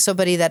having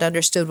somebody that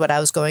understood what I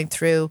was going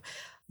through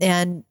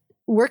and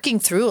working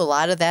through a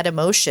lot of that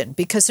emotion,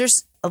 because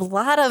there's a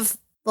lot of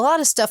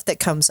stuff that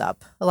comes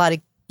up.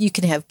 You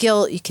can have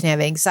guilt, you can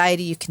have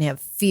anxiety, you can have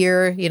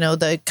fear,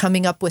 the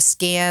coming up with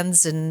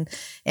scans and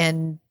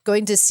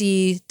going to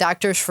see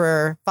doctors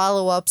for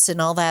follow-ups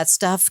and all that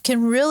stuff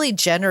can really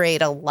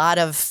generate a lot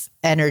of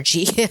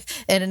energy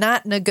and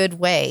not in a good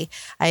way.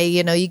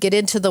 You get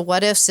into the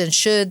what ifs and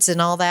shoulds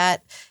and all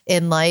that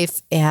in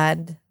life,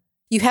 and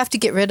you have to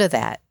get rid of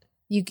that.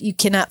 You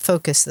cannot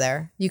focus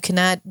there. You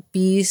cannot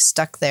be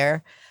stuck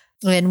there.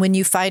 And when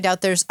you find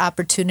out there's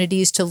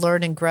opportunities to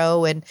learn and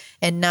grow and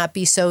not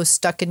be so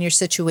stuck in your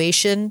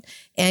situation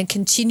and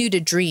continue to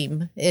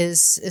dream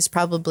is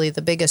probably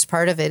the biggest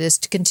part of it, is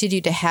to continue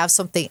to have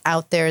something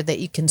out there that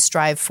you can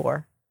strive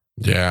for.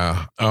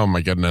 Yeah. Oh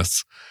my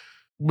goodness.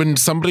 When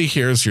somebody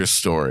hears your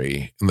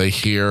story and they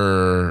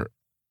hear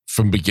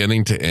from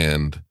beginning to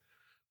end,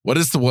 what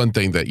is the one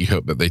thing that you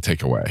hope that they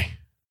take away?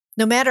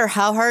 No matter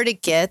how hard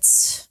it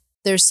gets,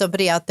 there's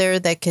somebody out there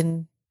that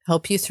can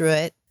help you through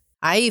it.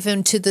 I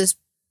even to this,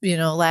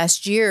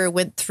 last year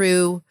went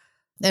through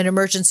an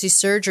emergency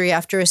surgery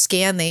after a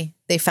scan.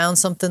 They found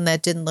something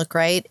that didn't look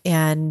right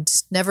and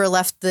never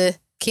left the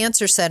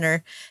cancer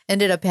center,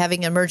 ended up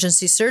having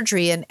emergency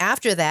surgery. And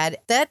after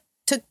that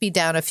took me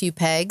down a few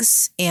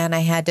pegs, and I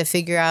had to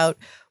figure out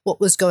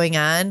what was going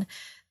on,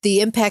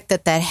 the impact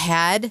that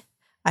had.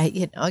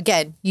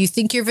 Again, you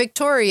think you're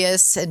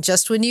victorious, and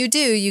just when you do,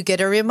 you get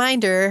a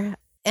reminder.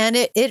 And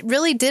it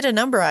really did a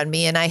number on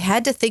me. And I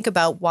had to think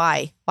about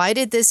why. Why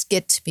did this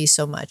get to me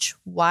so much?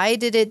 Why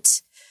did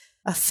it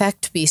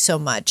affect me so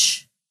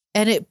much?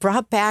 And it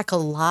brought back a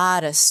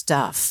lot of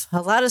stuff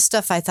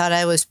I thought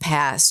I was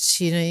past.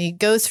 You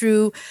go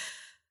through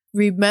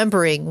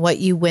remembering what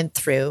you went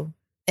through.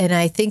 And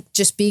I think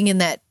just being in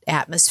that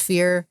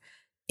atmosphere,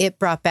 it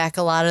brought back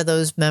a lot of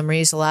those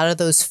memories, a lot of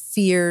those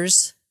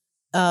fears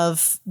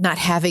of not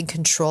having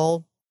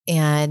control.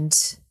 And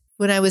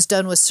when I was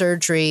done with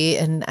surgery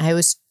and I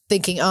was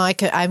thinking, I'm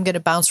going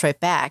to bounce right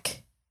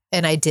back.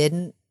 And I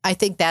didn't. I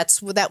think that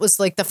was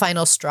like the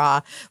final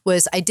straw,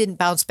 was I didn't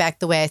bounce back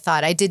the way I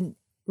thought. I didn't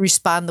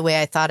respond the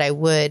way I thought I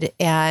would.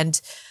 And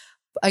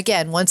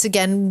once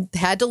again,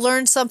 had to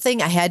learn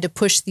something. I had to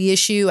push the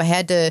issue. I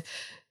had to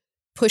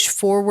push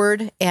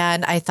forward.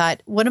 And I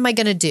thought, what am I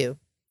going to do?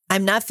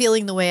 I'm not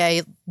feeling the way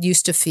I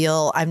used to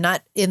feel. I'm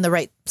not in the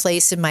right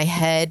place in my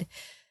head.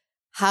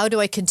 How do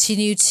I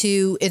continue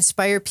to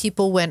inspire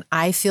people when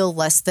I feel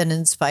less than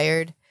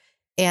inspired?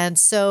 And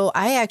so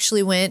I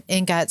actually went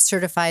and got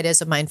certified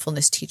as a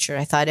mindfulness teacher.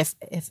 I thought if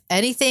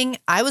anything,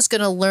 I was going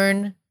to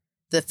learn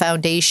the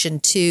foundation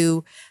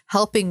to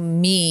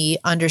helping me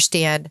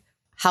understand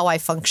how I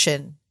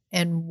function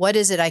and what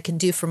is it I can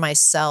do for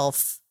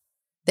myself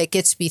that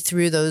gets me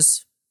through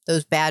those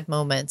bad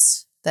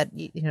moments that,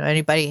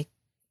 anybody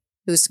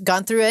who's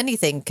gone through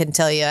anything can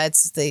tell you.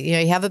 It's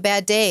you have a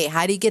bad day.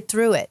 How do you get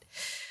through it?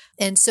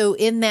 And so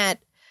in that,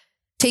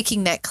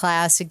 taking that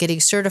class and getting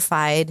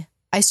certified,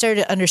 I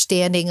started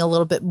understanding a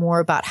little bit more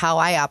about how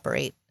I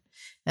operate.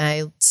 And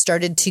I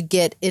started to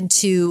get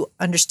into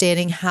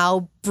understanding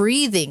how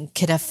breathing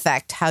can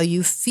affect how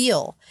you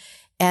feel.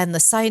 And the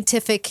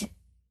scientific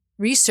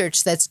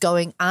research that's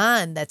going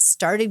on that's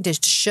starting to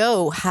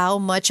show how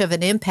much of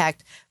an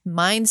impact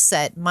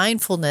mindset,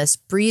 mindfulness,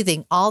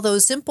 breathing, all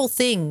those simple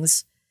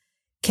things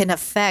can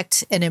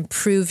affect and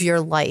improve your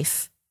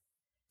life.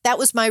 That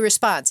was my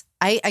response.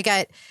 I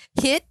got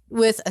hit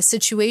with a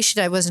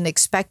situation I wasn't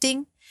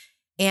expecting.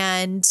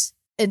 And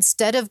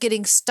instead of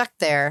getting stuck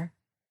there,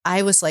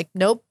 I was like,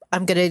 nope,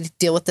 I'm going to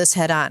deal with this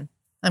head on.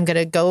 I'm going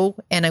to go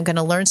and I'm going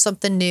to learn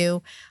something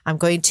new. I'm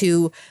going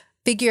to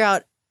figure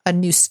out a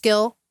new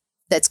skill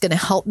that's going to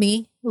help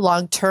me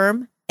long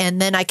term.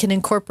 And then I can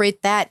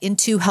incorporate that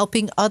into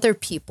helping other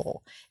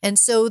people. And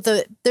so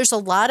there's a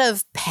lot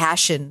of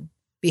passion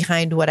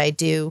behind what I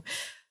do,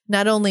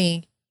 not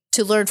only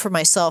to learn for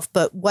myself,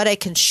 but what I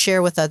can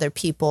share with other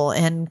people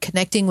and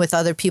connecting with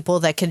other people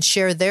that can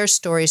share their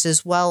stories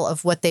as well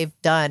of what they've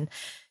done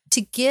to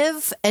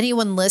give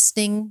anyone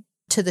listening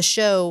to the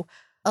show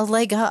a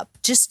leg up.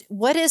 Just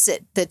what is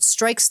it that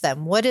strikes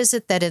them? What is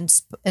it that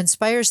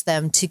inspires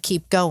them to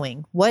keep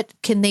going? What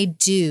can they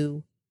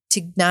do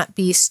to not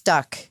be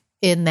stuck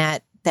in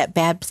that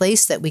bad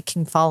place that we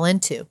can fall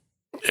into?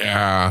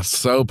 Yeah,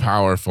 so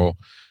powerful.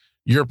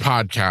 Your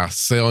podcast,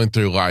 Sailing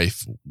Through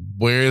Life,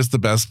 where is the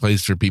best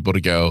place for people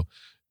to go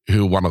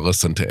who want to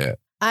listen to it?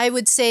 I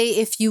would say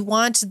if you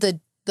want the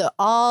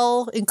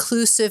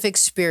all-inclusive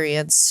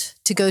experience,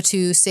 to go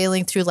to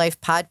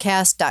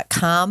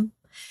sailingthroughlifepodcast.com.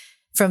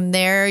 From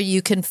there,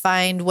 you can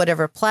find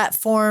whatever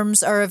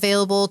platforms are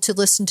available to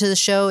listen to the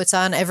show. It's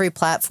on every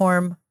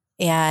platform.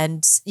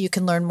 And you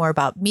can learn more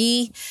about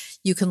me.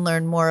 You can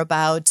learn more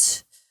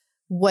about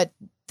what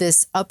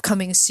this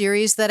upcoming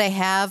series that I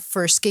have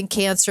for skin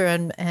cancer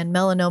and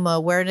melanoma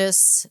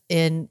awareness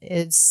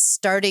is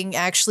starting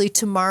actually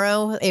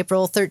tomorrow,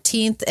 April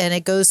 13th, and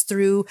it goes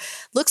through,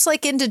 looks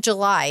like into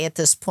July at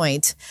this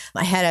point.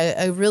 I had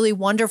a really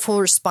wonderful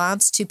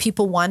response to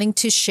people wanting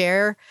to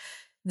share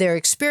their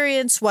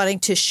experience, wanting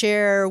to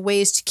share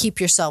ways to keep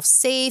yourself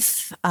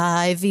safe.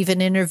 I've even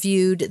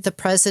interviewed the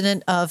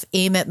president of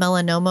AIM at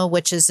Melanoma,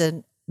 which is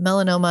a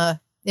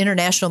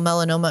international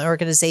melanoma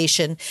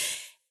organization,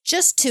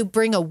 just to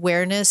bring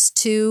awareness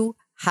to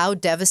how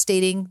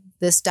devastating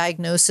this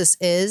diagnosis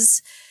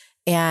is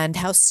and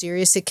how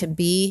serious it can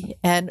be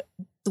and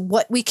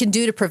what we can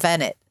do to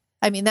prevent it.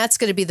 I mean, that's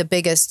going to be the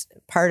biggest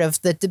part of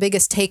the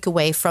biggest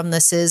takeaway from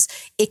this is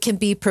it can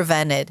be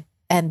prevented.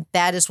 And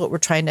that is what we're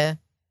trying to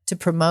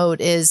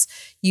promote is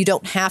you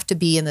don't have to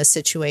be in this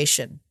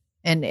situation.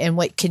 And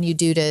what can you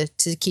do to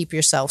keep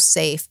yourself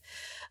safe?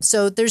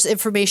 So there's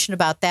information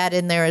about that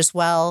in there as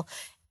well.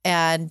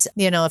 And,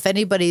 if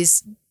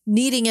anybody's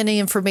needing any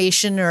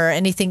information or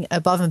anything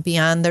above and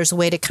beyond, there's a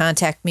way to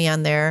contact me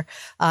on there.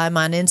 I'm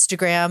on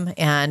Instagram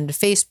and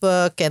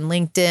Facebook and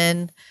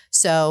LinkedIn.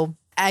 So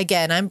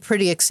again, I'm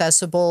pretty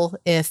accessible.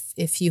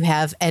 If you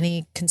have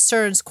any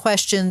concerns,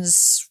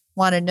 questions,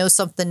 want to know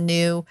something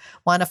new,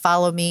 want to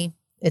follow me,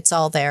 it's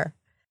all there.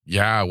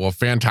 Yeah, well,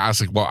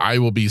 fantastic. Well, I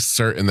will be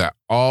certain that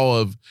all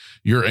of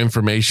your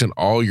information,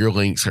 all your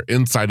links are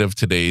inside of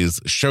today's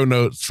show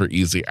notes for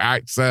easy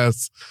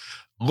access.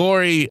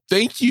 Lorie,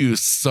 thank you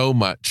so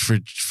much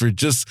for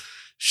just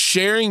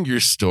sharing your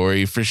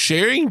story, for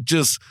sharing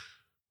just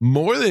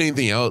more than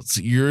anything else.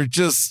 You're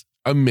just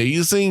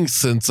amazing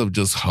sense of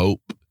just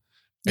hope.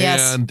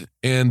 Yes.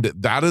 And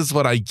that is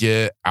what I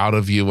get out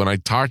of you when I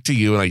talk to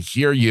you and I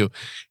hear you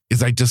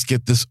is I just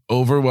get this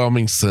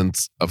overwhelming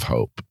sense of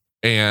hope.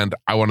 And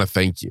I want to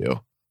thank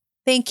you.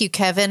 Thank you,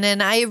 Kevin.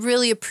 And I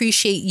really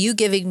appreciate you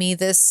giving me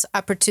this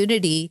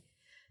opportunity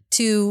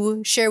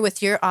to share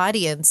with your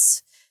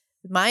audience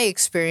my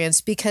experience,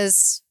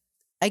 because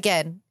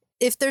again,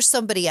 if there's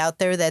somebody out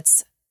there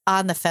that's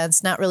on the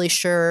fence, not really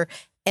sure,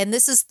 and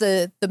this is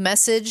the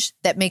message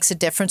that makes a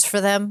difference for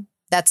them,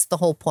 that's the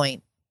whole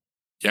point.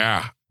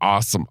 Yeah.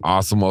 Awesome.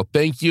 Well,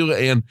 thank you.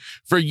 And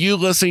for you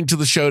listening to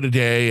the show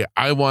today,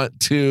 I want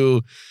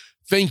to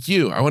thank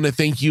you. I want to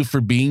thank you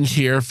for being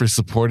here, for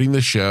supporting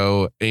the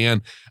show.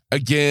 And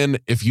again,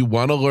 if you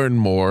want to learn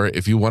more,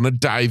 if you want to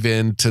dive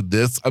into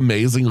this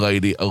amazing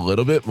lady a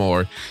little bit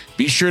more,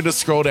 be sure to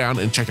scroll down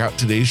and check out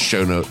today's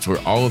show notes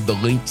where all of the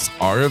links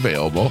are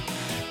available.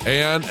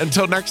 And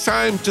until next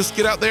time, just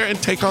get out there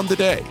and take on the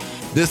day.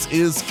 This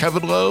is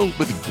Kevin Lowe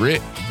with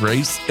Grit,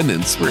 Grace, and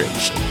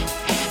Inspiration.